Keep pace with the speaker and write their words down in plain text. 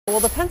Well,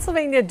 the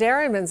Pennsylvania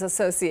Dairymen's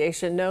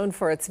Association, known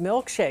for its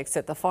milkshakes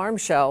at the farm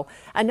show,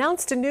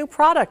 announced a new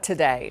product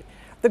today.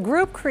 The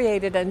group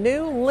created a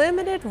new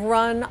limited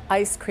run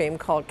ice cream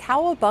called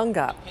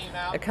Cowabunga.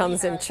 It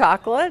comes in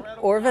chocolate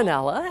or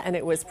vanilla, and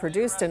it was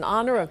produced in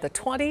honor of the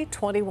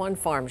 2021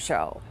 farm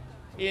show.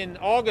 In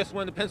August,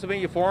 when the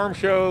Pennsylvania Farm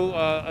Show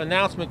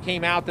announcement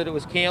came out that it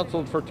was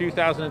canceled for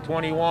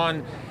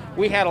 2021,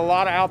 we had a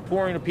lot of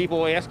outpouring of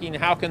people asking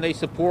how can they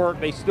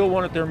support. They still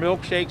wanted their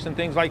milkshakes and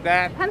things like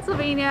that.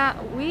 Pennsylvania,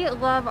 we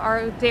love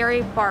our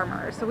dairy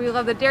farmers, so we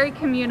love the dairy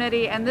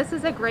community, and this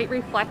is a great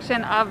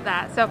reflection of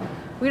that. So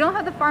we don't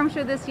have the farm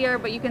show this year,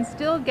 but you can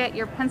still get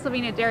your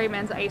Pennsylvania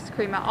Dairymen's ice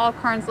cream at all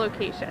Carnes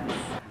locations.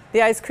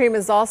 The ice cream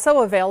is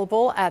also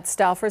available at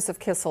Stauffer's of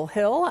Kissel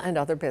Hill and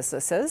other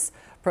businesses.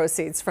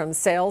 Proceeds from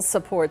sales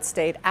support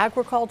state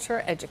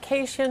agriculture,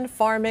 education,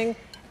 farming,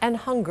 and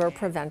hunger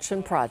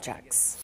prevention projects.